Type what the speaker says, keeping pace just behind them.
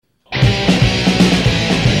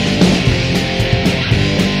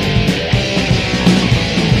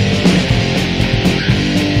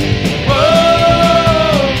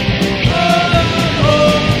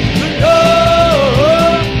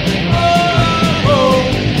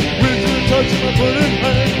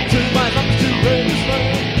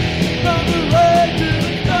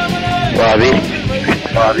Bobby.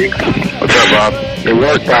 Bobby. What's up, Bob? It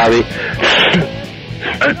worked, Bobby.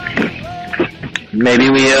 Maybe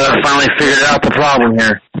we finally figured out the problem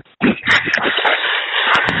here.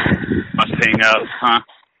 Must hang up, huh?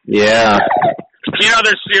 Yeah. You know,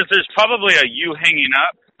 there's probably a you hanging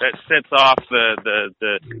up that sets off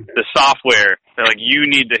the software. They're like, you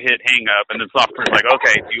need to hit hang up, and the software's like,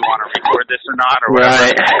 okay, do you want to record this or not, or whatever.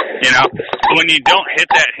 Right. You know, when you don't hit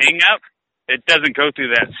that hang up, it doesn't go through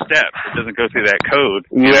that step. It doesn't go through that code.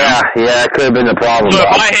 Yeah, yeah, it could have been the problem. So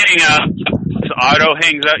if I hang up, the auto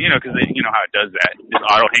hangs up, you know, because you know how it does that. It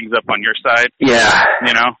auto hangs up on your side. Yeah.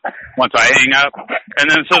 You know, once I hang up,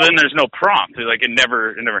 and then there's no prompt. Like it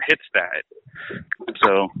never hits that.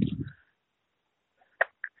 So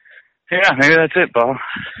yeah, maybe that's it, Bob.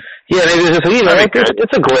 Yeah, maybe it's just, you know, it's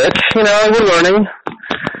a glitch. You know, we're learning.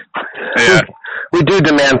 Yeah. We do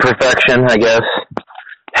demand perfection, I guess.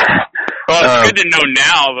 Well, it's good to know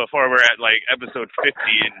now before we're at like episode 50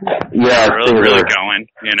 and we're really going,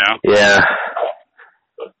 you know? Yeah.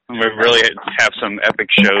 And we really have some epic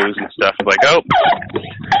shows and stuff. Like, oh,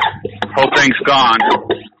 whole thing's gone.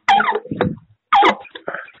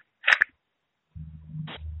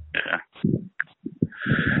 Yeah.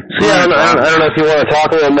 So yeah, I don't know if you want to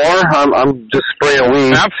talk a little more. I'm just spraying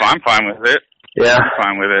weed. I'm fine with it. Yeah. I'm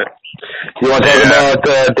fine with it. You want to talk about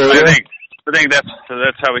data? I think that's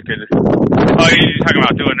how we could. Oh, you're talking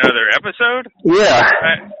about doing another episode? Yeah.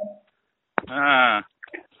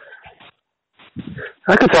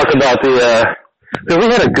 I could talk about because we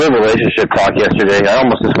had a good relationship talk yesterday. I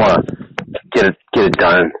almost just want to get it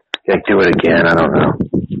done. Like, do it again. I don't know.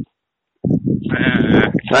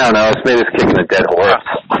 Maybe it's kicking a dead horse.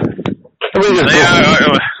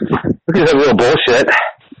 This is real bullshit.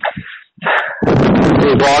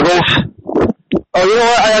 Any boggles? Oh, you know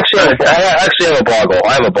what? I actually have a boggle.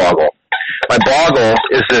 I have a boggle. My boggle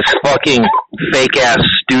is this fucking fake-ass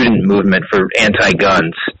student movement for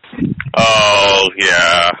anti-guns. Oh,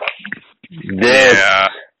 yeah. This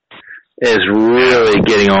is really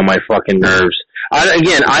getting on my fucking nerves.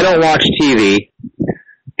 I don't watch TV,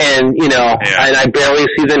 and, you know, and I barely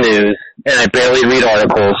see the news, and I barely read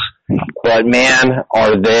articles, but, man,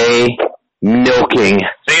 are they milking.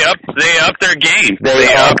 They up their game.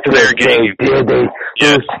 They upped their game. They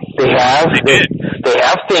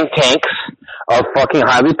have think tanks of fucking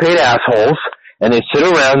highly paid assholes, and they sit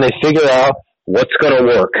around and they figure out what's gonna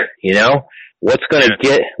work, you know? What's gonna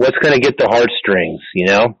get the heartstrings, you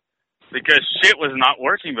know? Because shit was not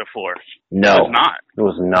working before. No. It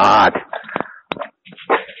was not.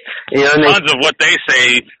 You know, tons of what they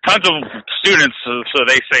say, tons of students, so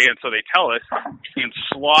they say and so they tell us, being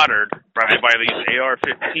slaughtered by these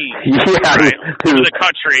AR-15s right? Over the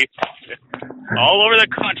country. All over the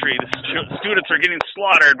country, the students are getting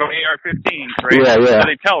slaughtered by AR-15s, right? Yeah. So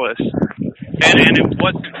they tell us. And it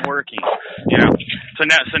wasn't working, you know. So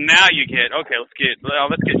now you get, okay, let's get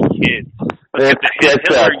kids. Let's get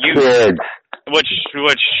the Hitler Youth. Which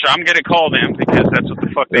I'm going to call them because that's what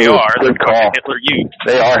the fuck they are. Good call. Hitler Youth.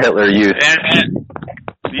 They are Hitler Youth. And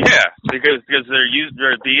yeah, because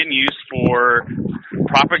they're being used for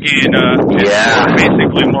propaganda. Yeah.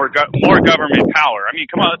 Basically more government power. I mean,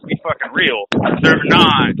 come on, let's be fucking real. They're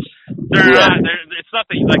not. It's not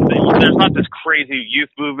there's not this crazy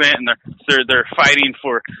youth movement, and they're fighting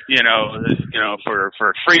for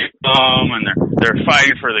for freedom, and they're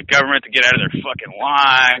fighting for the government to get out of their fucking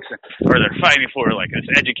lives, or they're fighting for like this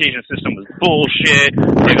education system is bullshit.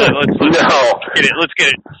 Let's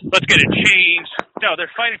get it changed. No,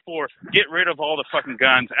 they're fighting for get rid of all the fucking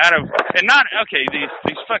guns out of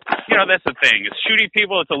these fuck. You know, that's the thing. It's shooting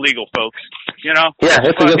people. It's illegal, folks. You know. Yeah,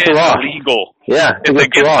 it's against the law. Illegal. Yeah, it's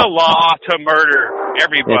against the law to murder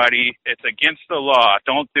everybody. Yeah. It's against the law.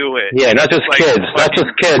 Don't do it. Yeah, not just kids. Not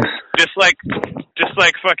just kids. Just like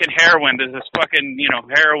fucking heroin. There's this fucking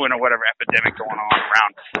heroin or whatever epidemic going on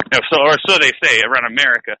around. So they say around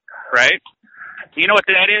America, right? You know what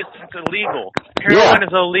that is? It's illegal. Heroin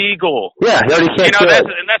is illegal. Yeah, you already can't do it.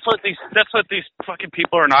 That's what these fucking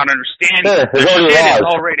people are not understanding. Yeah, it's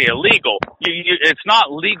already illegal. It's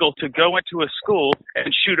not legal to go into a school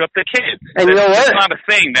and shoot up the kids. And you know what? It's not a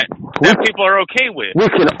thing that people are okay with. We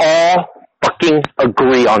can all fucking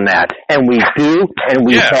agree on that, and we do, and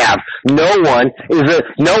we have. No one is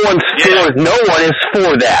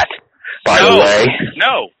for that. By the way,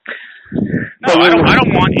 no. No, I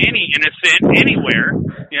don't want any innocent anywhere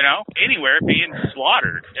being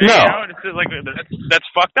slaughtered. No, it's just like that's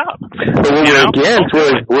fucked up. But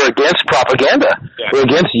we're against propaganda. Yeah. We're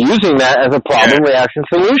against using that as a problem reaction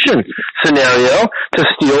solution scenario to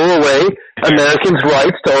steal away Americans'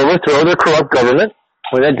 rights to overthrow their corrupt government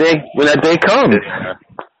when that day comes.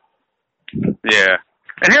 Yeah.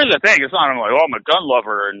 And here's the thing: it's not like, oh, I'm a gun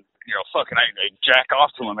lover, and fucking I jack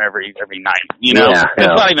off to them every night. It's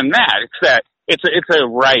not even that. It's that it's a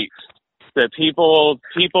right that people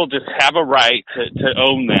just have a right to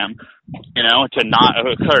own them. To not, of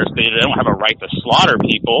course, they don't have a right to slaughter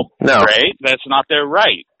people. No. Right? That's not their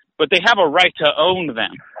right. But they have a right to own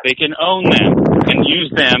them. They can own them and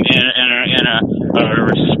use them in a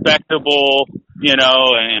respectable, in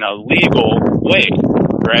a legal way,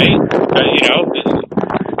 right?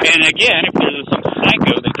 And again, if there's some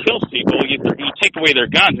psycho that kills people, you take away their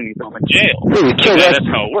guns and you throw them in jail. Yeah, you kill that. That's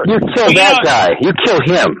how it works. You kill that guy. You kill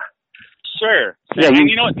him. Sure. Yeah, and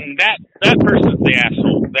you know what? That person's the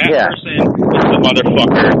asshole. That person is the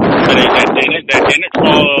motherfucker that didn't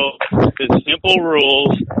follow the simple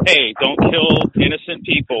rules. Hey, don't kill innocent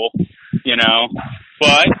people.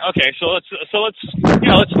 But okay, so let's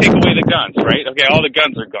take away the guns, right? Okay, all the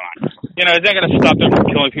guns are gone. Is that going to stop them from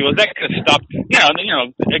killing people? Is that going to stop?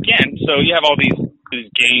 Again. So you have all these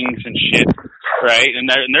gangs and shit, right? And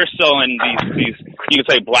they're selling these you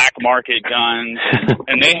could say black market guns,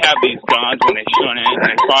 and they have these guns when they shouldn't, and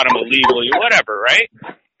they bought them illegally or whatever, right?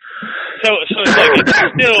 So it's like it's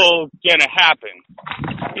still gonna happen,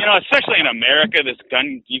 especially in America. This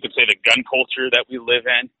you could say the gun culture that we live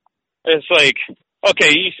in. It's like,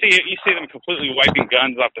 okay, you see them completely wiping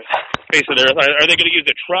guns off the face of the earth. Are they going to use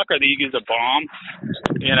a truck? Are they going to use a bomb?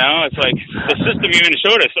 It's like the system even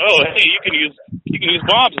showed us. Oh, hey, you can use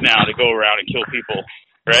bombs now to go around and kill people,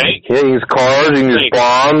 right? Yeah, you use cars, you can use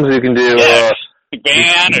bombs, you can do a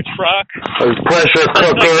van, a truck, a pressure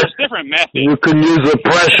cooker. There's different methods. You can use a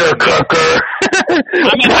pressure cooker.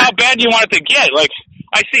 I mean, how bad do you want it to get? Like,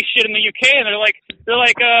 I see shit in the UK, and they're like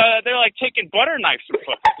taking butter knives from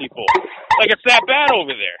fucking people. Like, it's that bad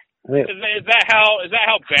over there. Yeah. Is that how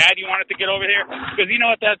bad you want it to get over here? Because you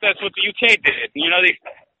know what, that's what the UK did. They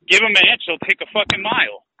give them an inch, they'll take a fucking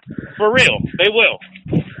mile. For real, they will.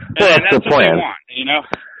 Well, that's the plan. What they want,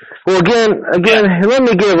 Well, again, let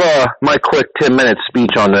me give my quick 10-minute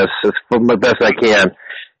speech on this as the best I can.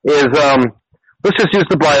 Let's just use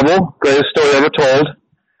the Bible, greatest story ever told.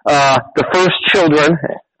 The first children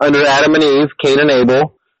under Adam and Eve, Cain and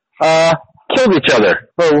Abel, killed each other.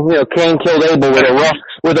 Well, Cain killed Abel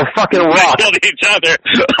with a fucking rock. They killed each other.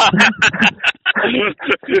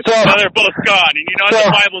 So they're both gone, and the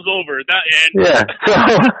Bible's over.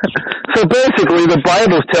 So basically, the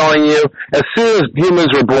Bible's telling you as soon as humans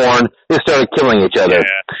were born, they started killing each other.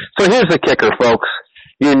 Yeah. So here's the kicker, folks: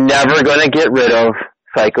 you're never going to get rid of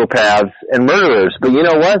psychopaths and murderers. But you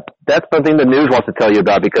know what? That's something the news wants to tell you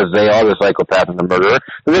about because they are the psychopath and the murderer.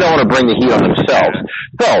 But they don't want to bring the heat on themselves.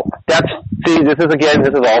 So this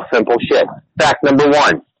is all simple shit. Fact number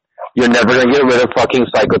one. You're never going to get rid of fucking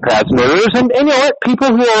psychopaths, murderers, and you know what? People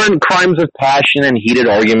who are in crimes of passion and heated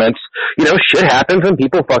arguments, shit happens and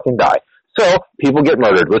people fucking die. So, people get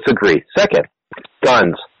murdered. Let's agree. Second,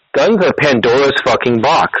 guns. Guns are Pandora's fucking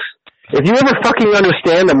box. If you ever fucking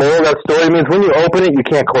understand the moral of that story, it means when you open it, you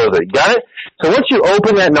can't close it. Got it? So once you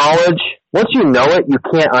open that knowledge, once you know it, you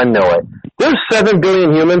can't unknow it. There's 7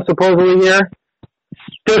 billion humans supposedly here.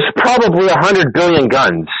 There's probably 100 billion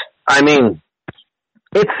guns. I mean,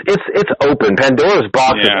 it's open. Pandora's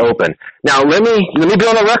box is open. Now let me be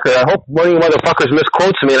on the record. I hope one of you motherfuckers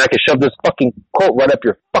misquotes me and I can shove this fucking quote right up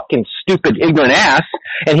your fucking stupid ignorant ass.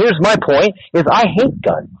 And here's my point: is I hate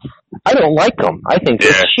guns. I don't like them. I think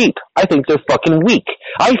they're cheap. I think they're fucking weak.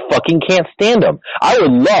 I fucking can't stand them. I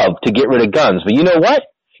would love to get rid of guns, but you know what?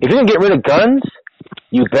 If you're gonna get rid of guns,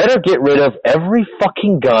 you better get rid of every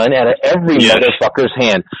fucking gun out of every motherfucker's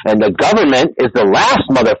hand. And the government is the last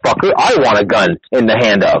motherfucker I want a gun in the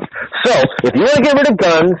hand of. So, if you want to get rid of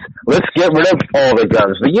guns, let's get rid of all the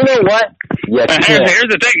guns. But you know what?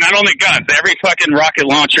 Here's the thing, not only guns, every fucking rocket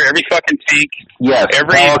launcher, every fucking tank. Yes,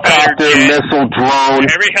 every helicopter, missile,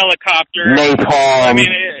 drone. Every helicopter. Napalm. I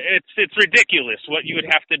mean, it's ridiculous what you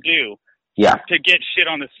would have to do. Yeah. To get shit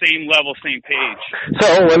on the same level, same page.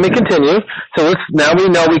 So, let me continue. So, now we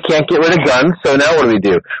know we can't get rid of guns, so now what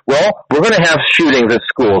do? Well, we're going to have shootings at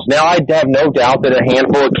schools. Now, I have no doubt that a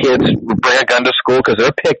handful of kids bring a gun to school because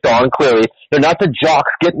they're picked on, clearly. They're not the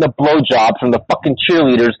jocks getting the blowjobs from the fucking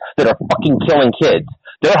cheerleaders that are fucking killing kids.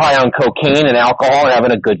 They're high on cocaine and alcohol and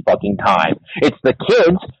having a good fucking time. It's the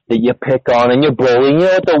kids that you pick on and you bully. You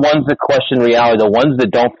know, the ones that question reality, the ones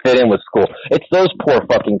that don't fit in with school. It's those poor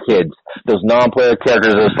fucking kids, those non-player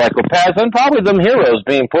characters, those psychopaths, and probably them heroes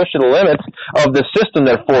being pushed to the limits of the system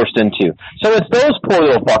they're forced into. So it's those poor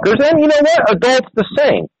little fuckers, and you know what? Adults the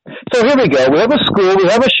same. So here we go. We have a school. We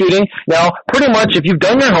have a shooting. Now, pretty much, if you've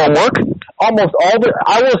done your homework, almost all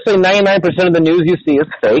I will say 99% of the news you see is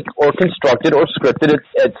fake or constructed or scripted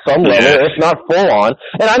at some level, if not full on.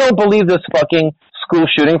 And I don't believe this fucking school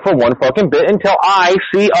shooting for one fucking bit until I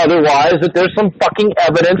see otherwise, that there's some fucking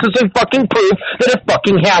evidence and some fucking proof that it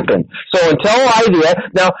fucking happened. So until I do it,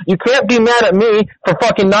 now you can't be mad at me for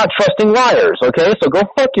fucking not trusting liars, okay? So go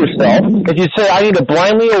fuck yourself if you say I need to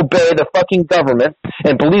blindly obey the fucking government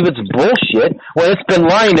and believe it's bullshit when it's been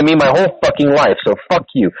lying to me my whole fucking life. So fuck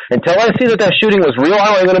you. Until I see that shooting was real,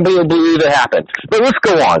 I'm not going to be able to believe it happened. But let's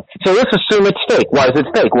go on. So let's assume it's fake. Why is it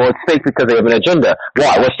fake? Well, it's fake because they have an agenda.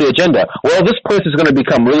 Why? What's the agenda? Well, this place is going to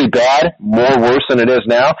become really bad, more worse than it is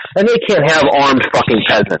now, and they can't have armed fucking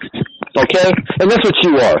peasants. Okay? And that's what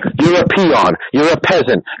you are. You're a peon. You're a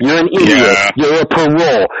peasant. You're an idiot. Yeah. You're a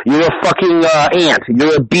parole. You're a fucking ant.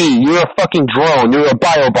 You're a bee. You're a fucking drone. You're a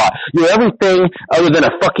biobot. You're everything other than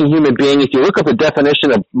a fucking human being. If you look up the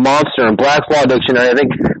definition of monster in Black's Law Dictionary, I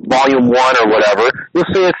think volume 1 or whatever, you'll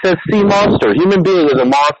see it says sea monster. Human being is a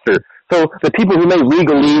monster. So the people who make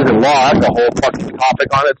legalese and law, that's a whole fucking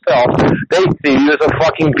topic on itself, they see you as a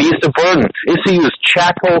fucking beast of burden. They see you as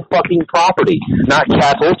chattel fucking property. Not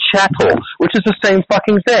cattle, chattel, which is the same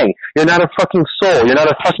fucking thing. You're not a fucking soul. You're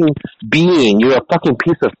not a fucking being. You're a fucking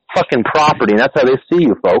piece of fucking property, and that's how they see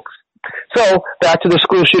you, folks. So, back to the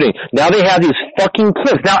school shooting. Now they have these fucking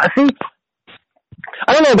kids. Now, see,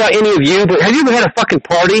 I don't know about any of you, but have you ever had a fucking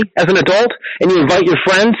party as an adult and you invite your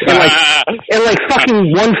friends and like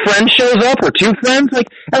fucking one friend shows up or two friends? Like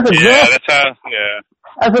as a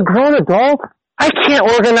grown adult, I can't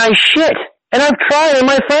organize shit. And I've tried, and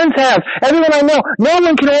my friends have. Everyone I know, no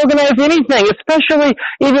one can organize anything, especially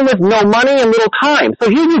even with no money and little time. So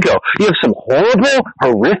here you go. You have some horrible,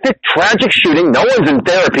 horrific, tragic shooting. No one's in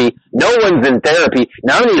therapy. None of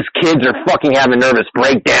these kids are fucking having nervous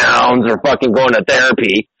breakdowns or fucking going to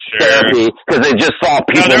therapy. Therapy, because they just saw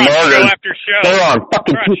people murdered. They're on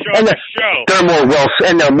fucking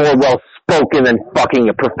they're more well spoken than fucking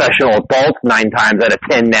professional adults 9 times out of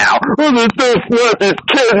 10 now. Oh, these kids are gonna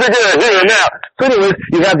hear now. So anyways,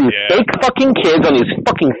 you have these fake fucking kids on these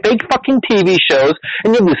fucking fake fucking TV shows,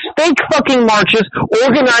 and you have these fake fucking marches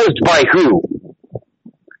organized by who?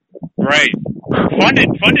 Right. Funded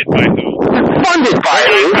by who? Funded by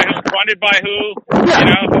who? Funded by who? Yeah. You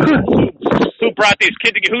know, who brought these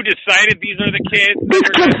kids together? Who decided these are the kids? These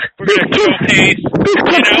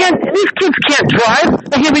kids can't drive.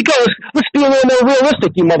 Now here we go. Let's be a little more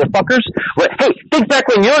realistic, you motherfuckers. Hey, think back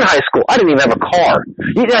when you're in high school. I didn't even have a car.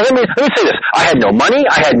 Let me say this. I had no money.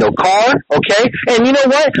 I had no car. Okay? And you know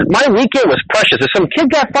what? My weekend was precious. If some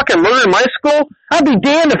kid got fucking murdered in my school, I'd be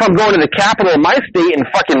damned if I'm going to the capital of my state and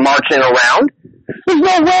fucking marching around. There's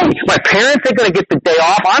no way. My parents ain't gonna get the day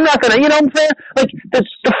off. I'm not gonna, you know what I'm saying? Like, the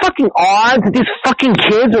fucking odds that these fucking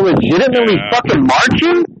kids are legitimately fucking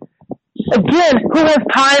marching? Again, who has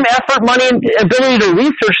time, effort, money, and ability to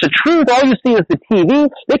research the truth? All you see is the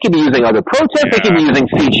TV. They could be using other protests. They could be using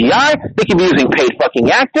CGI. They could be using paid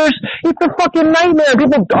fucking actors. It's a fucking nightmare.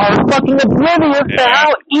 People are fucking oblivious to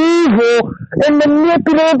how evil and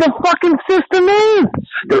manipulative the fucking system is.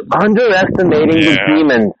 They're underestimating the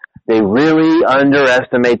demons. They really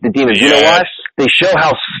underestimate the demons. You know what? They show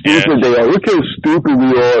how stupid they are. Look how stupid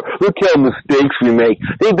we are. Look how mistakes we make.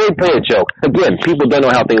 They play a joke. Again, people don't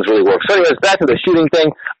know how things really work. So anyways, back to the shooting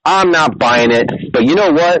thing. I'm not buying it. But you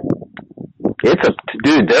know what?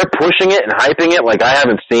 Dude, they're pushing it and hyping it like I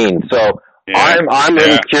haven't seen. So I'm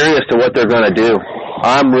really curious to what they're going to do.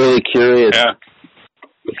 I'm really curious. Yeah.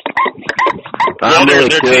 They're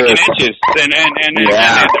taking inches and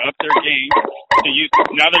to up their game.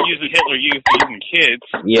 Now they're using Hitler Youth, they're using kids.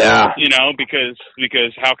 Yeah. You know, because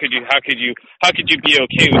how could you be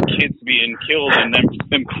okay with kids being killed and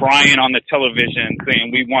them crying on the television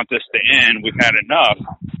saying we want this to end, we've had enough.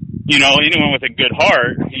 You know, anyone with a good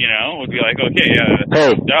heart, you know, would be like, okay,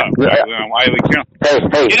 that's dumb. Why are we killing? Hey,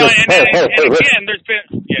 you know, and again, there's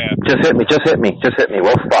been Just hit me.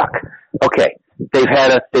 Well, fuck. Okay. They've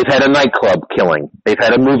had a nightclub killing. All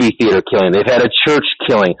had a movie theater killing. They've had a church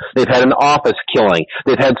killing. They've had an office killing.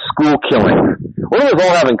 They've had school killing. What do those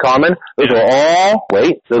all have in common? Those are all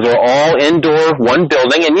indoor, one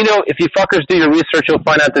building. And you know, if you fuckers do your research, you'll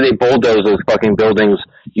find out that they bulldoze those fucking buildings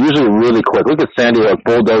usually really quick. Look at Sandy Hook,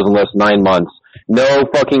 bulldoze in less than 9 months. No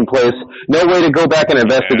fucking place, no way to go back and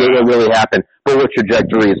investigate what really happened. Bullet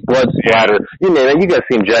trajectories, blood splatter, you name it. You guys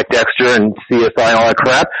seen Jack Dexter and CSI and all that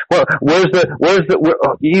crap. Well,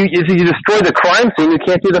 you destroy the crime scene, you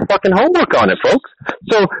can't do the fucking homework on it, folks.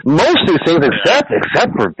 So most of these things, except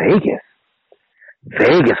for Vegas,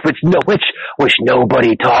 which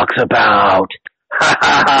nobody talks about.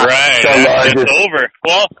 Right. It's over.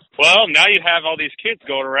 Well, now you have all these kids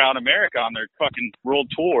going around America on their fucking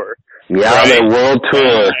world tour. Yeah, right? Their world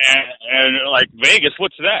tour. And like Vegas,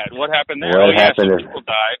 what's that? What happened there? What happened? Some people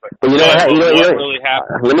died. But what really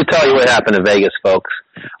happened? Let me tell you what happened to Vegas, folks.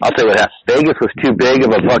 I'll tell you what happened. Vegas was too big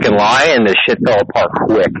of a fucking lie, and the shit fell apart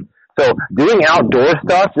quick. So doing outdoor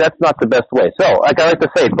stuff, that's not the best way. So, like I like to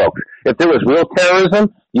say, folks, if there was real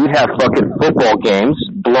terrorism, you'd have fucking football games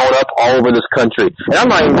blown up all over this country. And I'm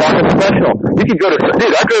not even talking professional. You could go to,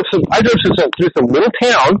 dude, I drove through some little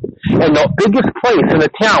town, and the biggest place in the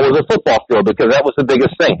town was a football field because that was the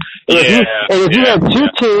biggest thing. And if you had two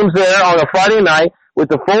teams there on a Friday night, with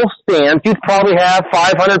the full stands, you'd probably have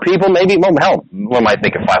 500 people, maybe, well, hell, what am I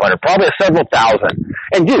thinking, 500? Probably several thousand.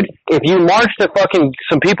 And dude, if you marched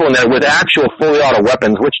some people in there with actual fully auto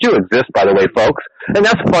weapons, which do exist, by the way, folks, and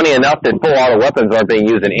that's funny enough that full auto weapons aren't being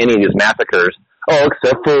used in any of these massacres. Oh,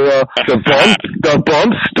 except for, the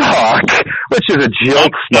bump stock, which is a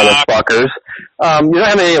joke, motherfuckers. You don't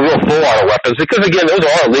have any real full auto weapons because, again, those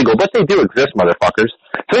are illegal, but they do exist, motherfuckers.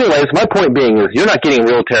 So anyways, my point being is you're not getting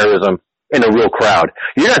real terrorism in a real crowd.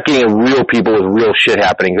 You're not getting real people with real shit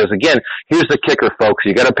happening. Because again, here's the kicker, folks.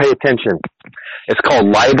 You gotta pay attention. It's called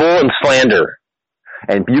libel and slander.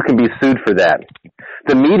 And you can be sued for that.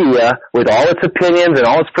 The media, with all its opinions and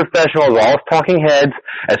all its professionals, all its talking heads,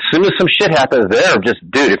 as soon as some shit happens, they're just,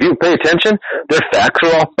 dude, if you pay attention, their facts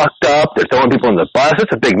are all fucked up. They're throwing people in the bus.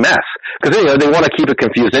 It's a big mess. Because, they want to keep it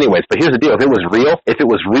confused anyways. But here's the deal. If it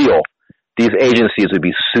was real, these agencies would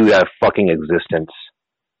be sued out of fucking existence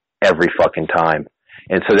every fucking time.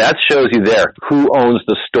 And so that shows you there who owns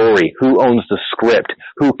the story, who owns the script,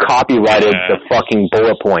 who copyrighted the fucking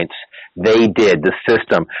bullet points. They did, the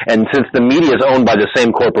system. And since the media is owned by the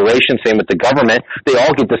same corporation, same with the government, they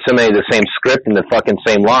all get disseminated the same script and the fucking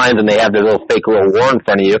same lines, and they have their little fake little war in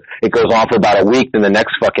front of you. It goes on for about a week, then the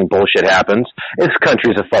next fucking bullshit happens. This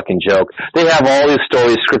country's a fucking joke. They have all these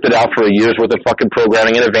stories scripted out for a year's worth of fucking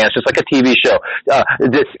programming in advance, just like a TV show.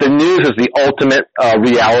 The news is the ultimate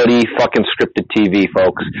reality fucking scripted TV,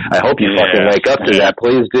 folks. I hope you fucking wake up to that.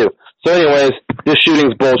 Please do. So anyways, this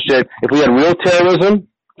shooting's bullshit. If we had real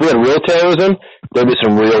terrorism, there'd be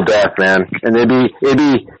some real death, man. And it'd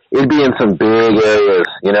be in some big areas,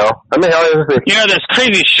 you know? I mean, there's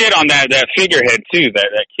crazy shit on that figurehead too,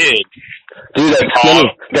 that kid. Dude, that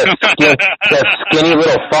skinny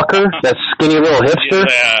little fucker, that skinny little hipster.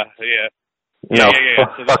 Yeah.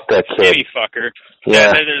 So fuck that kid. Skinny fucker.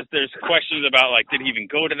 Yeah. There's questions about, like, did he even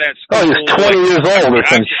go to that school? Oh, he's 20 years old or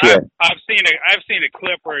some shit. I've seen a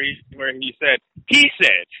clip where he said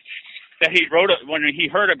that he when he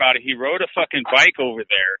heard about it, he rode a fucking bike over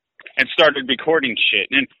there and started recording shit.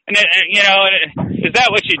 And is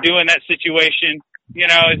that what you do in that situation?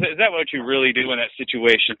 Is that what you really do in that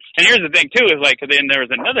situation? And here's the thing too, is like, then there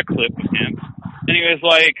was another clip of him, and he was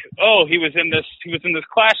like, oh, he was in this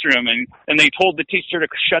classroom, and they told the teacher to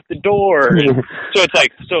shut the door. And so it's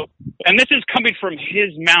like, and this is coming from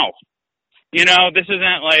his mouth. This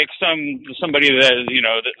isn't like somebody that,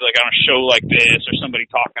 like on a show like this, or somebody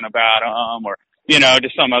talking about him, or,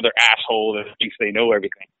 just some other asshole that thinks they know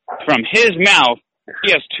everything. From his mouth,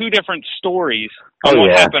 he has two different stories on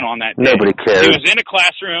what happened on that day. Nobody cares. He was in a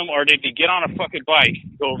classroom, or did he get on a fucking bike,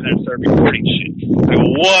 go over there and start recording shit? Like,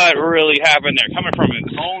 what really happened there? Coming from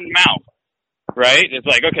his own mouth. Right? It's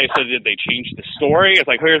like, okay, so did they change the story? It's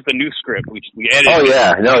like, here's the new script. We edited it. Oh,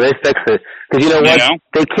 yeah. No, they fixed it. Because you know what?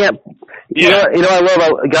 They can't... I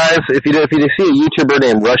love, guys, if you see a YouTuber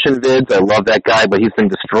named Russian Vids, I love that guy, but he's been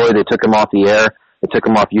destroyed. They took him off the air. They took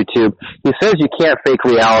him off YouTube. He says you can't fake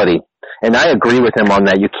reality. And I agree with him on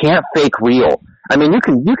that. You can't fake real. I mean, you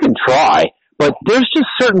can try, but there's just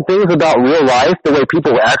certain things about real life, the way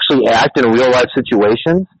people actually act in real life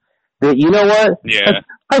situations, that, you know what? Yeah.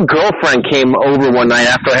 My girlfriend came over one night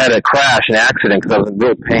after I had a crash, an accident, because I was in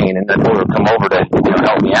real pain, and I told her to come over to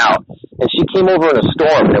help me out. And she came over in a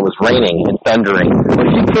storm, and it was raining and thundering. When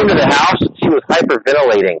she came to the house, she was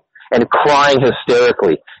hyperventilating and crying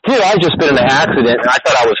hysterically. Here, I just been in an accident, and I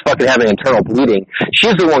thought I was fucking having internal bleeding.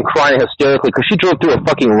 She's the one crying hysterically because she drove through a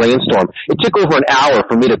fucking rainstorm. It took over an hour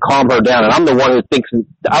for me to calm her down, and I'm the one who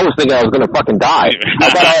I was thinking I was going to fucking die.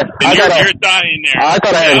 You're dying there. I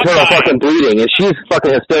thought I had internal fucking bleeding, and she's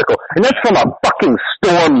fucking hysterical. And that's from a fucking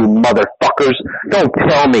storm, you motherfuckers. Don't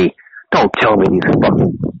tell me these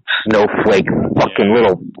fucking snowflake fucking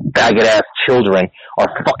little faggot-ass children are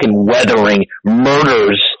fucking weathering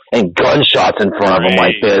murders and gunshots in front of them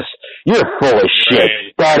like this. You're full of shit.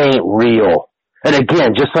 That ain't real. And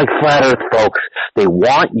again, just like Flat Earth folks, they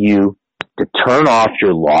want you to turn off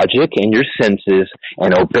your logic and your senses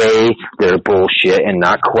and obey their bullshit and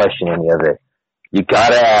not question any of it. You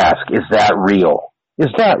gotta ask, is that real?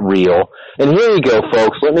 Is that real? And here you go,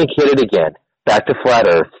 folks. Let me hit it again. Back to Flat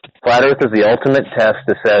Earth. Flat Earth is the ultimate test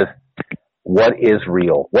that says, what is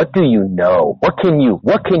real? What do you know? What can you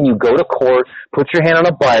go to court, put your hand on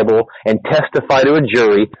a Bible, and testify to a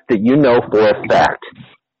jury that you know for a fact?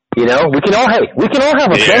 You know, we can all have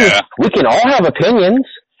opinions. Yeah. We can all have opinions,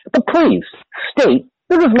 but please state,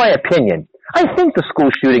 this is my opinion. I think the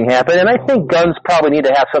school shooting happened, and I think guns probably need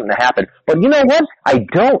to have something to happen. But you know what? I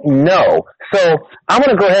don't know. So I'm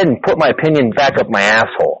going to go ahead and put my opinion back up my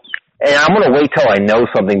asshole. And I'm going to wait till I know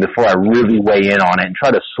something before I really weigh in on it and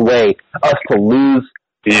try to sway us to lose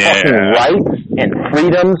fucking rights and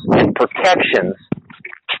freedoms and protections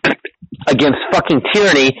against fucking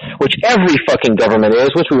tyranny, which every fucking government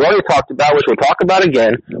is, which we've already talked about, which we'll talk about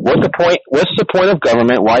again. What's the point of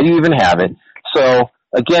government? Why do you even have it? So,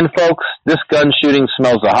 again, folks, this gun shooting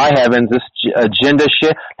smells of high heavens. This agenda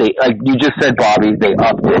shit, like you just said, Bobby, they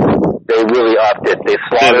upped it. They really upped it.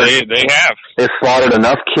 They slaughtered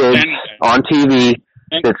enough kids on TV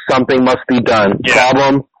that something must be done. Yeah.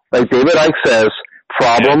 Problem, like David Icke says,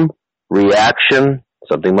 reaction,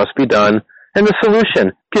 something must be done. And the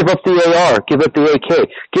solution, give up the AR, give up the AK,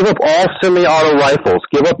 give up all semi-auto rifles,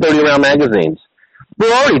 give up 30-round magazines.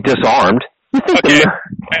 They're already disarmed. Okay,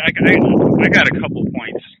 I got a couple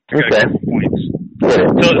points. So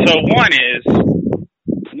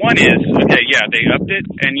one is, okay, yeah, they upped it,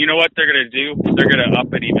 and you know what they're going to do? They're going to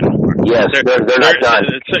up it even more. Yes, they're not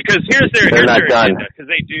done. Because here's their agenda,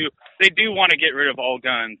 because they do want to get rid of all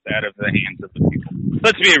guns out of the hands of the people.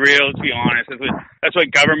 Let's be real, let's be honest. That's what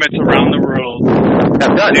governments around the world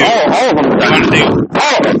have done. All of them have done.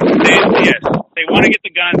 Yes, they want to get the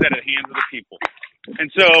guns out of the hands of the people.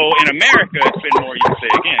 And so in America, it's been more, you say,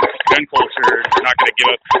 again, gun culture. We're not going to give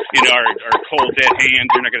up, our cold, dead hands.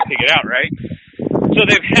 We're not going to take it out, right? So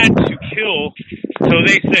they've had to kill, so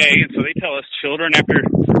they say, and so they tell us, children after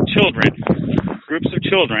children, groups of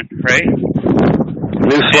children, right?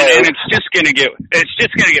 And it's just going to get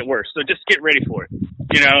worse. So just get ready for it.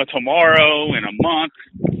 Tomorrow, in a month,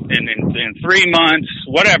 in 3 months,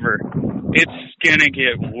 whatever. It's going to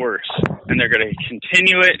get worse. And they're going to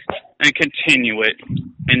continue it and continue it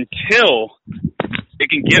until it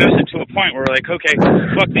can get us into a point where we're like, okay,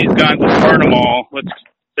 fuck these guns, let's burn them all. Let's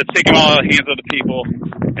take them all out of the hands of the people.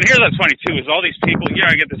 And here's what's funny, too, is all these people,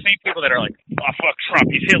 I get the same people that are like, oh, fuck Trump,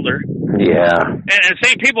 he's Hitler. Yeah. And the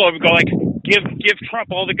same people go like, give Trump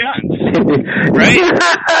all the guns. Right?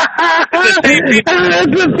 It's the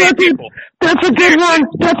same people. That's a good one.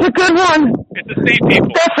 That's a good one. It's the same people.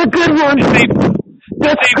 That's a good one.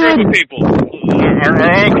 The same group of people are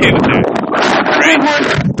okay with that. Right? So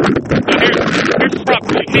here's the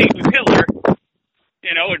problem. With Hitler,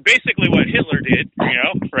 and basically what Hitler did,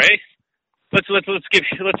 right? Let's give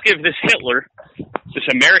this Hitler, this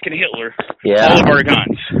American Hitler, all of our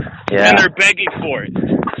guns. Yeah. And they're begging for it.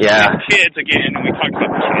 Yeah. And kids, again, and we talked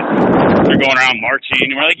about the kids, they're going around marching,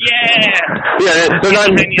 and we're like, yeah, they're not,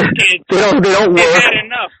 these kids, they don't work. They've had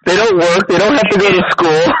enough. They don't work. They don't have to go to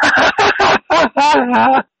school.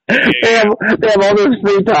 They have all this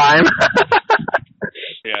free time.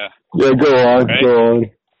 Yeah. Yeah, go on, right? Go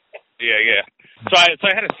on. Yeah. So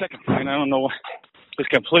I had a second point. I don't know why. Just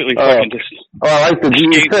completely fucking just. Oh, I like the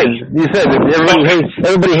you said that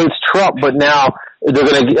everybody hates Trump, but now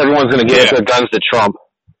everyone's gonna give their guns to Trump.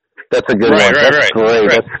 That's a good one. That's great. Right.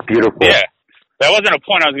 That's beautiful. Yeah, that wasn't a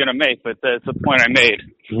point I was gonna make, but that's the point I made.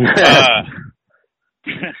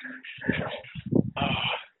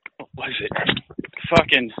 What was it?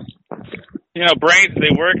 Fucking. Brains,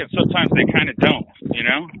 they work, and sometimes they kind of don't.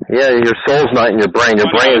 Yeah, your soul's not in your brain. Your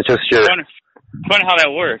brain is just your. Fun how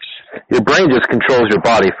that works. Your brain just controls your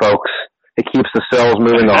body, folks. It keeps the cells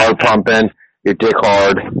moving, the heart pumping, your dick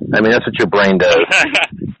hard. I mean, that's what your brain does.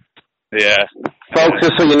 Yeah. Folks,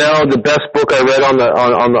 just so you know, the best book I read on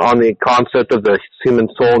the concept of the human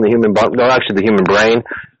soul and the human the human brain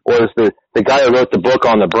was the guy who wrote the book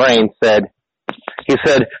on the brain said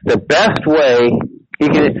the best way he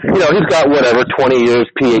can, he's got 20 years,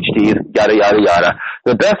 PhDs, yada, yada, yada.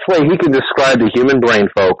 The best way he can describe the human brain,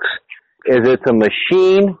 folks, is it's a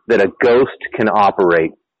machine that a ghost can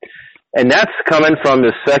operate. And that's coming from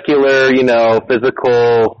the secular,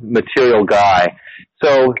 physical, material guy.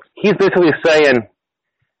 So he's basically saying,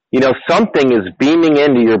 something is beaming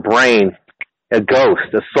into your brain, a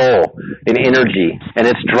ghost, a soul, an energy, and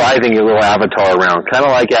it's driving your little avatar around. Kind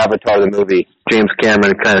of like Avatar, the movie. James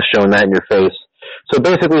Cameron kind of showing that in your face. So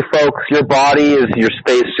basically, folks, your body is your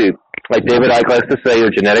spacesuit. Like David Icke likes to say,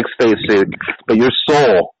 your genetic spacesuit. But your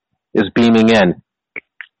soul is beaming in.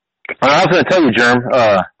 And I was going to tell you,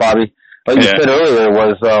 Bobby, like you said earlier,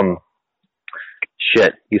 was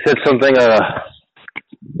shit. You said something,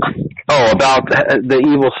 about the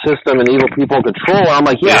evil system and evil people in control. I'm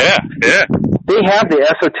like, yeah. They have the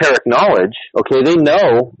esoteric knowledge. Okay, they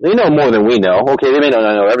know more than we know. Okay, they may not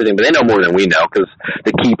know everything, but they know more than we know because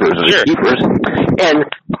the keepers are the keepers. And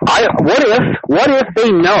what if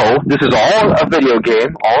they know this is all a video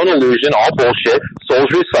game, all an illusion, all bullshit,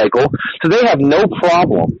 souls recycle, so they have no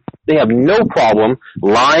problem. They have no problem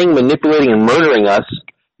lying, manipulating, and murdering us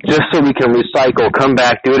just so we can recycle, come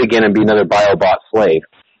back, do it again, and be another biobot slave.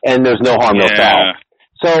 And there's no harm, no foul.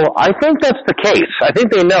 So I think that's the case. I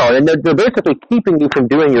think they know, and they're basically keeping you from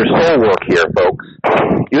doing your soul work here, folks.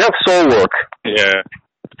 You have soul work. Yeah.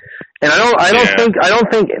 And I don't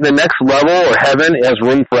think the next level or heaven has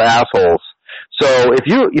room for assholes. So if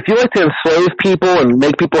you like to enslave people and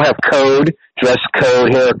make people have code, dress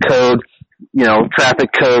code, hair code, traffic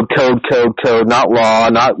code, not law,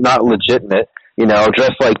 not legitimate,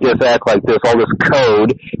 dress like this, act like this, all this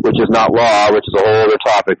code, which is not law, which is a whole other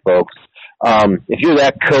topic, folks. If you're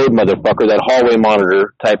that code motherfucker, that hallway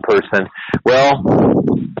monitor type person, well,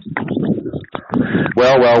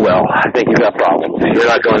 I think you've got problems. You're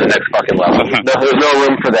not going to the next fucking level. There's no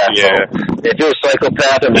room for that, folks. If you're a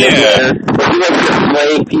psychopath or manipulator, if you want to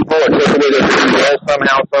slay people or take away their free will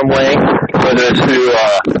somehow, some way, whether it's through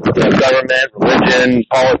government, religion,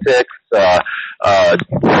 politics,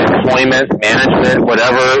 employment, management,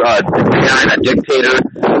 whatever, a dictator,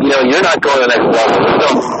 you're not going to the next level. There's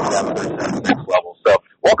no next level. So,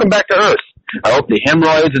 welcome back to Earth. I hope the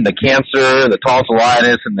hemorrhoids and the cancer and the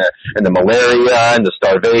tonsillitis and the malaria and the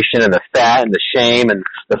starvation and the fat and the shame and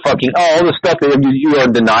the fucking all the stuff that you are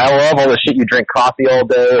in denial of, all the shit you drink coffee all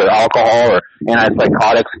day or alcohol or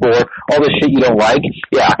antipsychotics for, all the shit you don't like,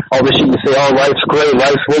 all the shit you say, oh, life's great,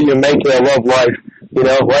 life's what you make it, I love life,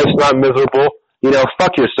 life's not miserable,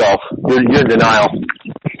 fuck yourself, you're in denial.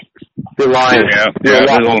 You're lying. You're a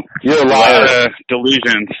liar. A lot of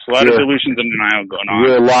delusions. A lot of delusions and denial going on.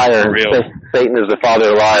 You're a liar. Satan is the father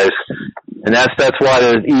of lies. And that's why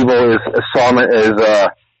the evil is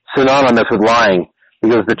synonymous with lying.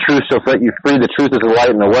 Because the truth shall set you free. The truth is the light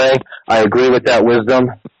in the way. I agree with that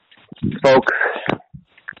wisdom, folks.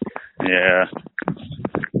 Yeah.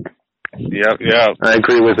 Yep. I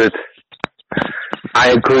agree with it. I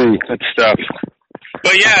agree. Good stuff.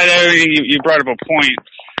 But you brought up a point.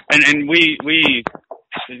 And we,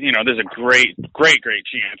 there's a great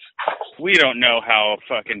chance. We don't know how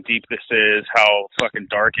fucking deep this is, how fucking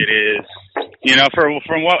dark it is,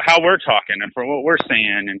 from how we're talking and from what we're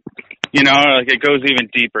saying. And, it goes even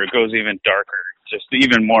deeper. It goes even darker, just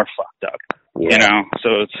even more fucked up,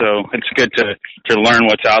 So it's good to learn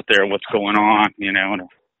what's out there, what's going on,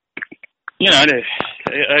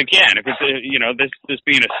 again, if it's, this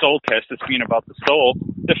being a soul test, this being about the soul,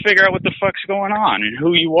 to figure out what the fuck's going on and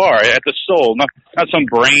who you are at the soul, not some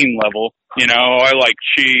brain level, I like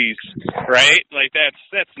cheese, right? Like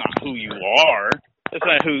that's not who you are. That's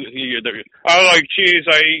not who you're. I like cheese,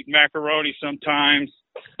 I eat macaroni sometimes,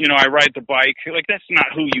 I ride the bike. Like that's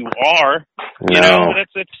not who you are.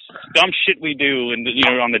 That's dumb shit we do and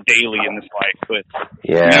on the daily in this life. But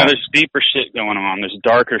there's deeper shit going on. There's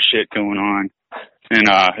darker shit going on. And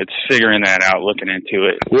it's figuring that out, looking into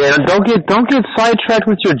it. Yeah, don't get sidetracked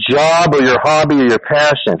with your job or your hobby or your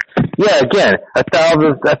passion. Yeah, again, a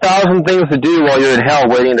thousand things to do while you're in hell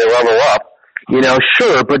waiting to level up.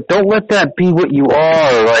 Sure, but don't let that be what you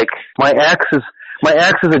are. Like my ex is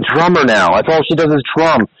a drummer now. That's all she does is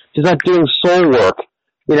drum. She's not doing soul work.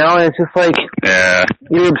 And it's just like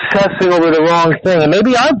you're obsessing over the wrong thing. And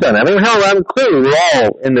maybe I've done it. I mean, hell, I'm clearly we're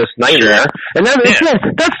all in this nightmare. And that's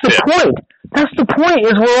the point. That's the point,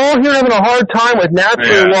 is we're all here having a hard time with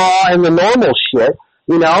natural law and the normal shit,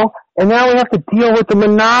 and now we have to deal with the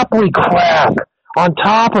monopoly crap on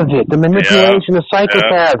top of it, the manipulation, the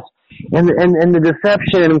psychopaths, and the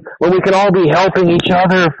deception, when we can all be helping each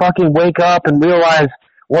other fucking wake up and realize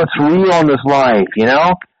what's real in this life,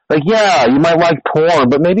 Like, you might like porn,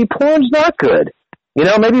 but maybe porn's not good.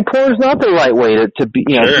 Maybe porn's not the right way to be,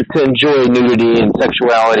 to enjoy nudity and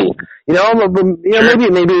sexuality. Maybe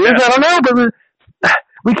it is, I don't know, but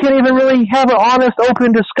we can't even really have an honest,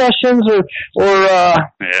 open discussions or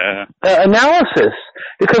analysis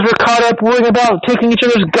because we're caught up worrying about taking each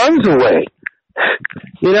other's guns away.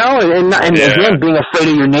 And again, being afraid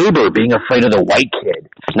of your neighbor, being afraid of the white kid,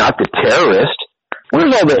 not the terrorist.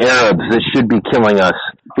 Where's all the Arabs that should be killing us?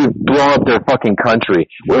 We've blown up their fucking country.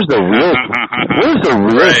 Where's the real terrorism,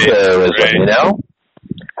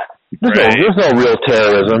 There's no real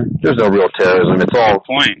terrorism. There's no real terrorism. It's all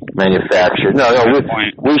manufactured. No,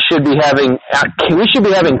 we should be having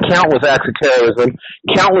countless acts of terrorism,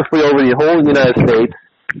 countlessly over the whole United States,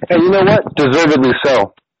 And you know what? Deservedly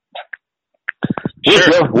so.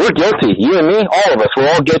 Sure. We're guilty. You and me, all of us. We're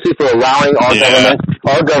all guilty for allowing our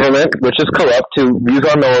government, which is corrupt, to use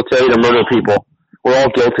our military to murder people. We're all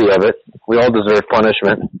guilty of it. We all deserve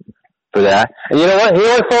punishment for that. And you know what?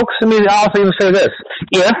 Folks? I mean, I'll even say this.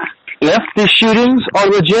 If the shootings are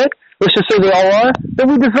legit, let's just say they all are, then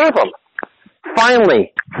we deserve them.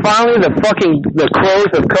 Finally, the crows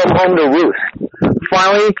have come home to roost.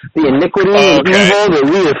 Finally, the iniquity and evil that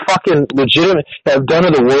we have fucking legitimate have done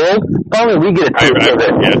to the world, finally we get a taste of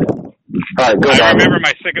it. Yeah. All right, go on. I remember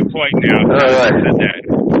my second point now. All right. I said that.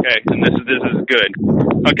 Okay, and this is good.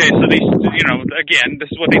 Okay, so these, again, this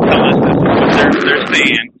is what they tell us. This is what they're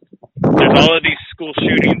saying. There's all of these school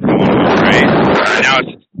shootings going on, right?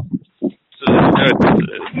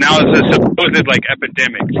 Now it's a supposed like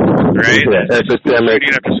epidemic, right? Yeah, epidemic.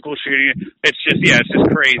 Shooting after school shooting. It's just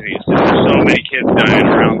crazy. There's so many kids dying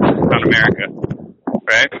around America,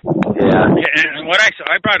 right? Yeah. And what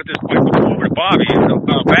I brought at this point over to Bobby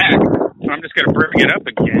back, so I'm just gonna bring it up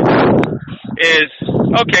again. Is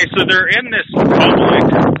okay. So they're in this public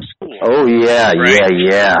school. Oh yeah, right?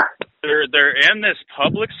 yeah. They're in this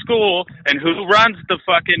public school, and who runs the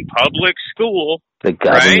fucking public school? The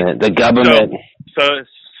government. Right? The government. So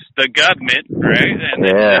the government, right? And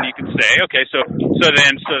then you can say, okay, so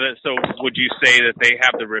would you say that they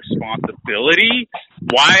have the responsibility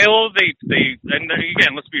while they and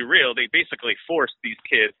again, let's be real, they basically force these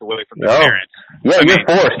kids away from their parents. Yeah, you're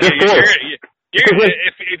forced.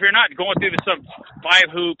 If you're not going through some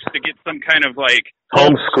 5 hoops to get some kind of like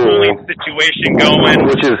homeschooling situation going,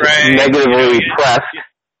 which is negatively pressed.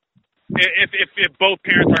 If both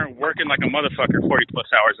parents aren't working like a motherfucker 40+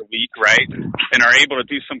 hours a week, right, and are able to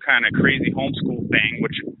do some kind of crazy homeschool thing,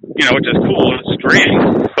 which is cool, it's great,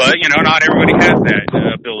 but not everybody has that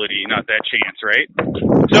ability, not that chance, right?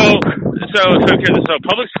 So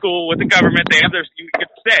public school with the government, they have you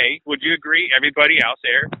could say, would you agree, everybody out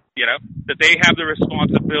there, that they have the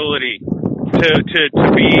responsibility to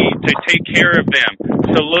take care of them,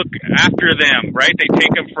 to look after them, right? They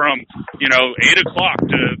take them from 8 o'clock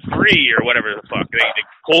to 3 or whatever the fuck. They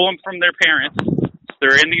pull them from their parents.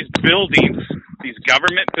 They're in these buildings, these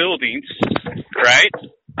government buildings, right?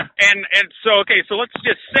 And so let's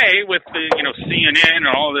just say with the CNN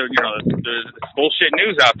and all the the bullshit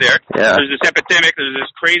news out there, there's this epidemic, there's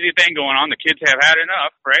this crazy thing going on. The kids have had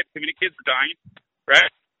enough, right? Too many kids are dying,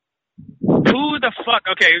 right? Who the fuck,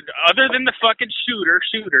 other than the fucking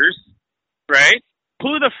shooters, right?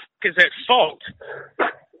 Who the fuck is at fault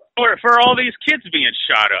for all these kids being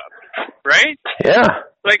shot up, right? Yeah.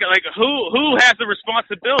 Like who has the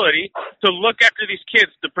responsibility to look after these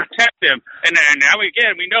kids, to protect them? And now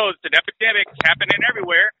again, we know it's an epidemic, it's happening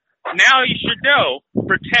everywhere. Now you should know,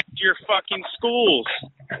 protect your fucking schools.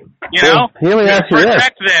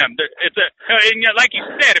 Protect them. And like you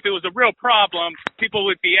said, if it was a real problem, people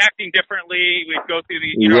would be acting differently. We'd go through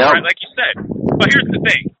right, like you said. But here's the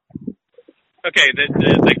thing. Okay,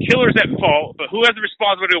 the killer's at fault, but who has the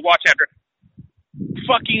responsibility to watch after?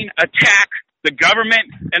 Fucking attack the government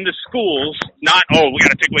and the schools. Not, we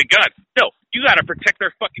gotta take away guns. No, you gotta protect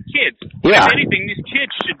their fucking kids. Yeah. If anything, these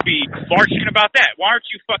kids should be marching about that. Why aren't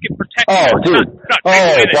you fucking protecting them? Dude.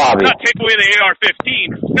 Not take away the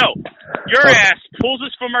AR-15. No. Your ass pulls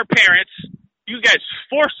us from our parents. You guys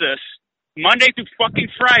force us Monday through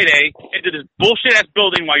fucking Friday into this bullshit ass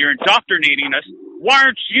building while you're indoctrinating us. Why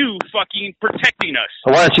aren't you fucking protecting us?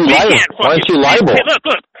 Why aren't you liable?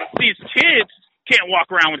 Look, these kids can't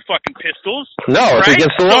walk around with fucking pistols. No, it's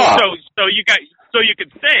against the law. So you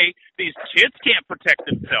could say these kids can't protect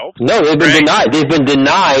themselves. No, they've been denied. They've been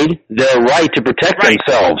denied their right to protect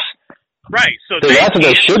themselves. Right. So that's what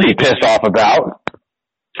they should be pissed off about.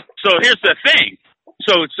 So here's the thing.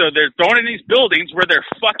 So they're thrown in these buildings where they're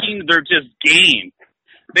just game.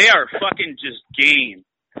 They are fucking just game.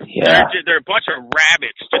 Yeah. They're a bunch of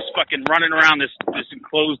rabbits just fucking running around this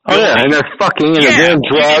enclosed building. Oh yeah, and they're fucking and they're doing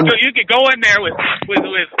drugs. You could go in there with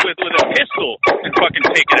a pistol and fucking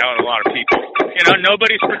take it out on a lot of people.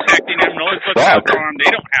 Nobody's protecting them. Nobody's looking out for them. They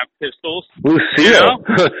don't have pistols. Lucille.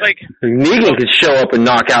 Like Negan could show up and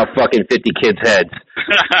knock out fucking 50 kids' heads.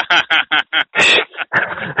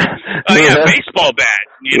 Baseball bat.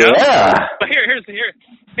 Yeah. But here's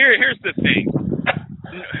the thing.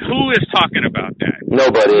 Who is talking about that?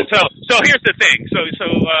 Nobody. So here's the thing.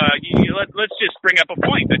 Let's just bring up a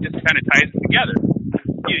point that just kind of ties it together.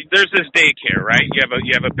 There's this daycare, right? You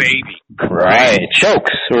have a baby. Right.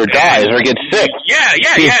 Chokes or dies or gets sick. Yeah.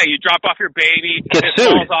 You drop off your baby. Gets it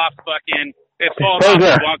sued. falls off fucking. it falls off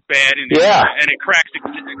the bunk bed and it cracks.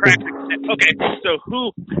 Okay, so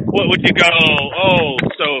what would you go? Oh,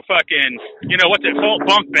 so fucking, what's it?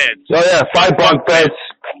 Bunk beds. Oh yeah, 5 bunk beds.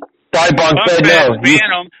 5 bunk beds.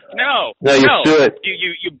 No, you do it.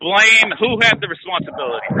 You blame who had the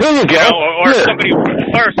responsibility. There you go. Or somebody,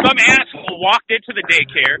 or some asshole walked into the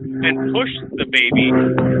daycare and pushed the baby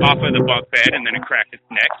off of the bunk bed and then it cracked its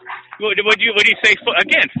neck. Would you say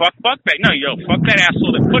again? Fuck bunk bed. No, fuck that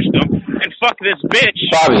asshole that pushed him, and fuck this bitch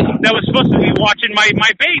Bobby that was supposed to be watching my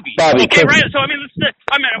baby. Bobby, okay, right? So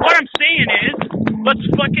what I'm saying is, let's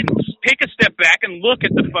fucking take a step back and look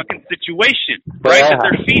at the fucking situation, right? That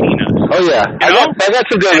they're feeding us. Oh yeah, I got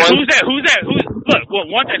some good ones. Who's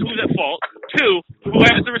one, who's at fault? 2, who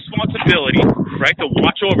has the responsibility, right, to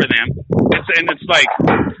watch over them? It's like,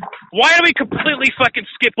 why do we completely fucking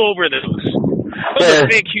skip over those? Those are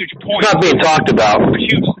big, huge points. It's not being talked about.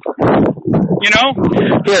 Huge.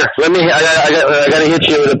 Here, I gotta hit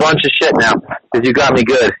you with a bunch of shit now, because you got me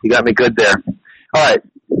good. You got me good there. All right.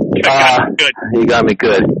 Good. You got me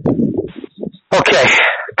good. Okay,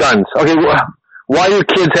 guns. Okay, why do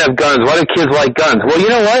kids have guns? Why do kids like guns? Well, you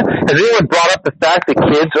know what? Has anyone brought up the fact that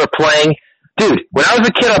kids are playing? Dude, when I was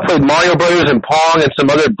a kid, I played Mario Brothers and Pong and some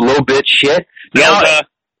other blow-bit shit. Zelda.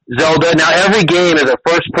 Now every game is a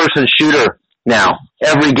first-person shooter now.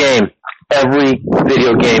 Every game. Every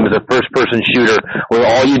video game is a first-person shooter where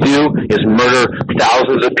all you do is murder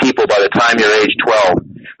thousands of people by the time you're age 12.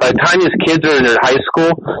 By the time these kids are in their high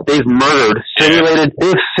school, they've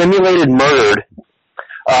simulated murdered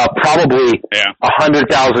probably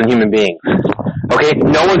 100,000 human beings. Okay?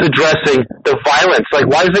 No one's addressing the violence. Like,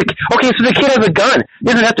 why is it... Okay, so the kid has a gun. He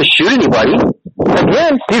doesn't have to shoot anybody.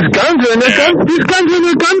 Again, these guns are in their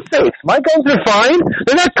gun safe. My guns are fine.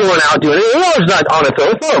 They're not going out doing it. It's not on its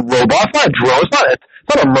own. It's not a robot. It's not a drone. It's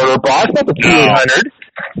not a murder bot. It's not the T-800.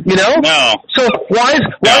 No. So why is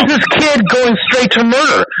this kid going straight to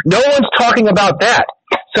murder? No one's talking about that.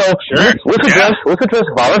 So let's address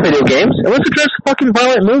violent video games and let's address fucking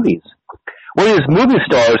violent movies. Well, these movie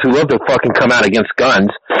stars who love to fucking come out against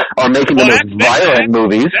guns are making the most violent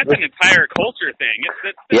movies. That's an entire culture thing.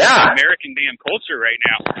 It's American damn culture right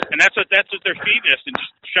now, and that's what they're feeding us and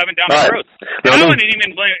just shoving down our throats. I wouldn't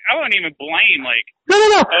even blame like.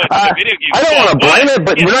 No. Video game I don't want to blame it,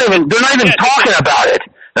 but they're not even talking about it.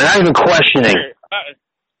 They're not even questioning.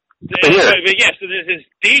 But yes, so there's this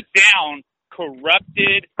deep down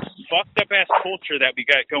corrupted, fucked up ass culture that we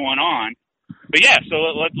got going on. But yeah, so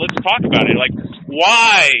let's talk about it. Like,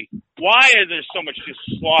 why is there so much just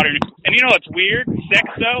slaughter? And you know what's weird? Sex,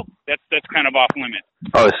 though, that's kind of off limits.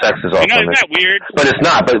 Oh, sex is off limits. Isn't that weird? But it's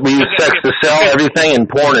not. But we use sex to sell everything, and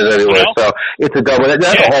porn is everywhere. So it's a double.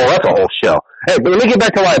 That's a whole show. Hey, but let me get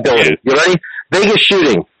back to liability. You ready? Vegas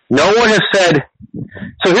shooting. No one has said.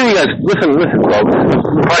 So here you guys, listen, folks.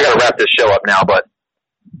 We're probably got to wrap this show up now, but.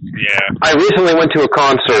 Yeah. I recently went to a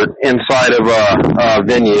concert inside of a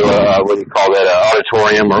venue, what do you call that,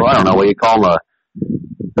 auditorium, or I don't know, what do you call them,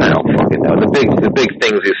 I don't fucking know, the big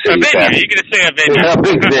things you see. A venue, you're going to say a venue. Yeah, a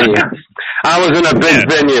big venue. I was in a big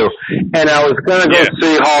venue, and I was going to go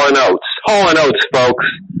see Hall & Oates. Hall & Oates, folks.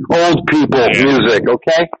 Old people music,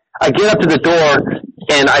 okay? I get up to the door,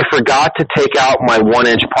 and I forgot to take out my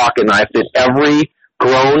 1-inch pocket knife that every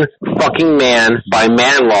grown fucking man by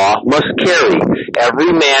man law must carry.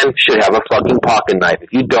 Every man should have a fucking pocket knife. If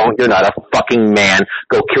you don't, you're not a fucking man.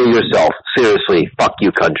 Go kill yourself. Seriously. Fuck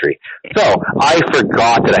you, country. So, I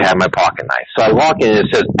forgot that I had my pocket knife. So I walk in and it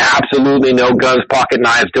says absolutely no guns, pocket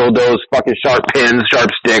knives, dildos, fucking sharp pins, sharp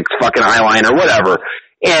sticks, fucking eyeliner, whatever.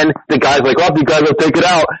 And the guy's like, you guys will take it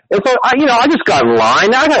out. And so, I just got in line.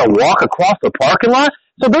 Now I gotta walk across the parking lot.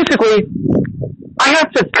 So basically, I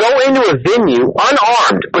have to go into a venue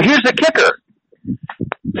unarmed. But here's the kicker.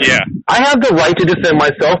 Yeah. I have the right to defend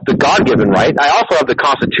myself, the God-given right. I also have the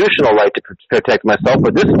constitutional right to protect myself.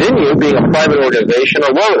 But this venue, being a private organization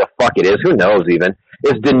or whatever the fuck it is, who knows even,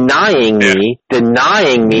 is denying me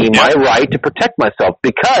my right to protect myself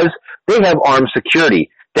because they have armed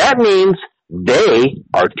security. That means they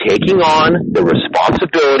are taking on the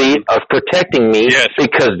responsibility of protecting me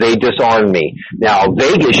because they disarmed me. Now,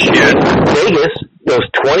 Vegas, those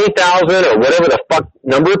 20,000 or whatever the fuck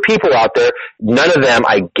number of people out there, none of them,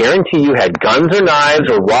 I guarantee you, had guns or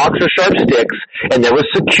knives or rocks or sharp sticks, and there was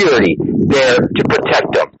security there to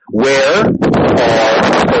protect them. Where are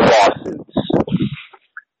the lawsuits?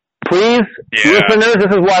 Please, listeners,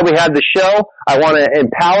 this is why we have the show. I want to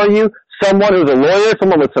empower you. Someone who's a lawyer,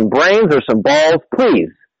 someone with some brains or some balls, please,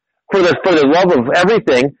 for the love of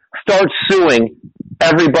everything, start suing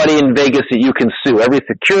everybody in Vegas that you can sue. Every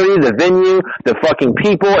security, the venue, the fucking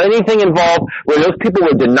people, anything involved where those people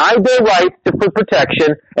were denied their rights for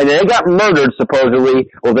protection and they got murdered supposedly,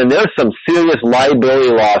 well then there's some serious liability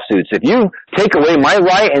lawsuits. If you take away my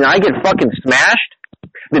right and I get fucking smashed,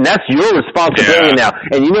 then that's your responsibility now.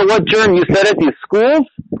 And you know what, Jerm, you said at these schools,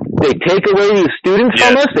 they take away these students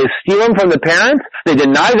from us. They steal them from the parents. They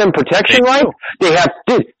deny them protection rights. They have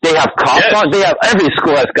cops on. They have every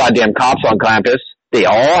school has goddamn cops on campus. They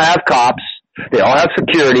all have cops. They all have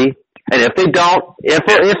security. And if they don't, if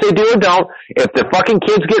they do or don't, if the fucking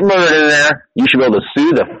kids get murdered in there, you should be able to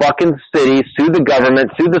sue the fucking city, sue the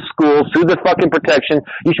government, sue the school, sue the fucking protection.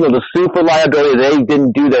 You should be able to sue for liability. They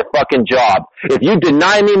didn't do their fucking job. If you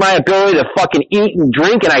deny me my ability to fucking eat and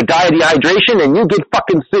drink and I die of dehydration, then you get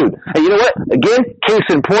fucking sued. And you know what? Again, case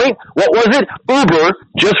in point, what was it? Uber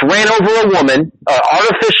just ran over a woman,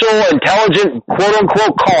 artificial intelligent quote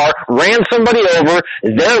unquote car, ran somebody over,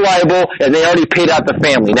 they're liable, and they already paid out the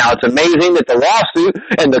family. Now it's amazing that the lawsuit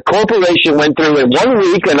and the corporation went through in 1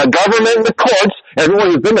 week and the government and the courts,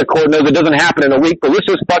 everyone who's been to court knows it doesn't happen in a week, but let's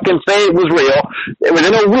just fucking say it was real.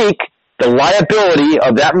 Within a week, the liability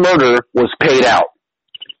of that murder was paid out.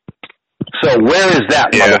 So where is that?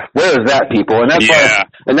 Where is that, people? And that's why.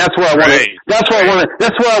 And that's where I want to. That's where I want to.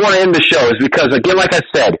 That's where I want to end the show. Is because again, like I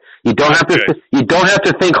said, you don't have to. You don't have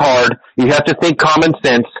to think hard. You have to think common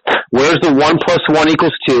sense. Where's the 1 + 1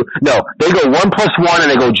 = 2? No, they go 1 + 1 and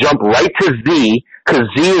they go jump right to Z. Because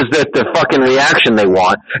Z is the fucking reaction they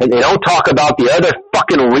want, and they don't talk about the other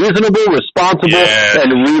fucking reasonable, responsible,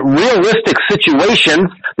 and realistic situations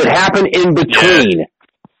that happen in between.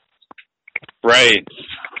 Right.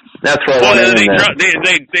 That's what I want to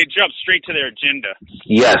they jump straight to their agenda.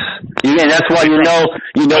 Yes, and that's why you know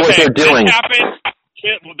what they're doing.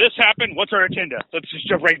 This happened. What's our agenda? Let's just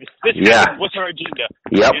jump right. This happened. What's our agenda?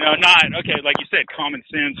 Yep. You know, not like you said, common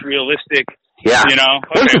sense, realistic. Yeah. You know,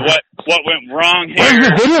 okay, what went wrong here? Where's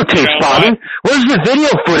the videotape, Bobby? Where's the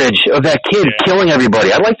video footage of that kid killing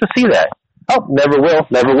everybody? I'd like to see that. Oh, never will.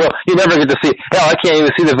 You never get to see. Hell, I can't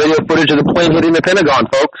even see the video footage of the plane hitting the Pentagon,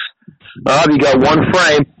 folks. You got one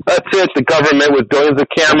frame. That's it. The government with billions of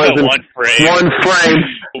cameras and one frame.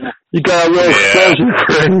 You got a little explosion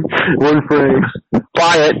frame. One frame.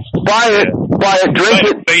 Buy it. Drink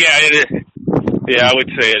it. But yeah, it is. Yeah, I would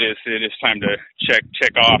say it is. It is time to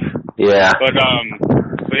check off. Yeah. But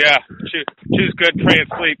yeah, choose good, pray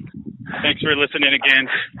and sleep. Thanks for listening again.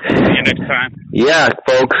 See you next time. Yeah,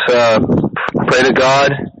 folks, pray to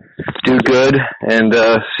God, do good, and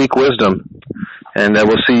seek wisdom. And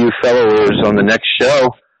we'll see you followers on the next show.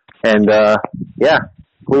 And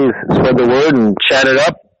please spread the word and chat it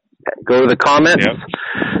up. Go to the comments. Yep.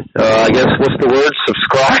 I guess what's the word?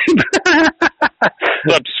 Subscribe.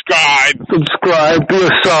 Subscribe. Be a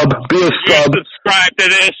sub. Subscribe to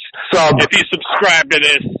this. Sub. If you subscribe to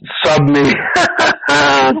this. Sub me.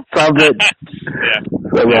 Sub it.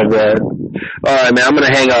 I love that. All right, man. I'm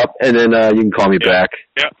gonna hang up, and then you can call me back.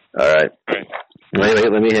 Yep. All right.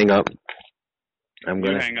 Wait. Let me hang up. Hang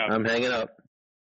up. I'm hanging up.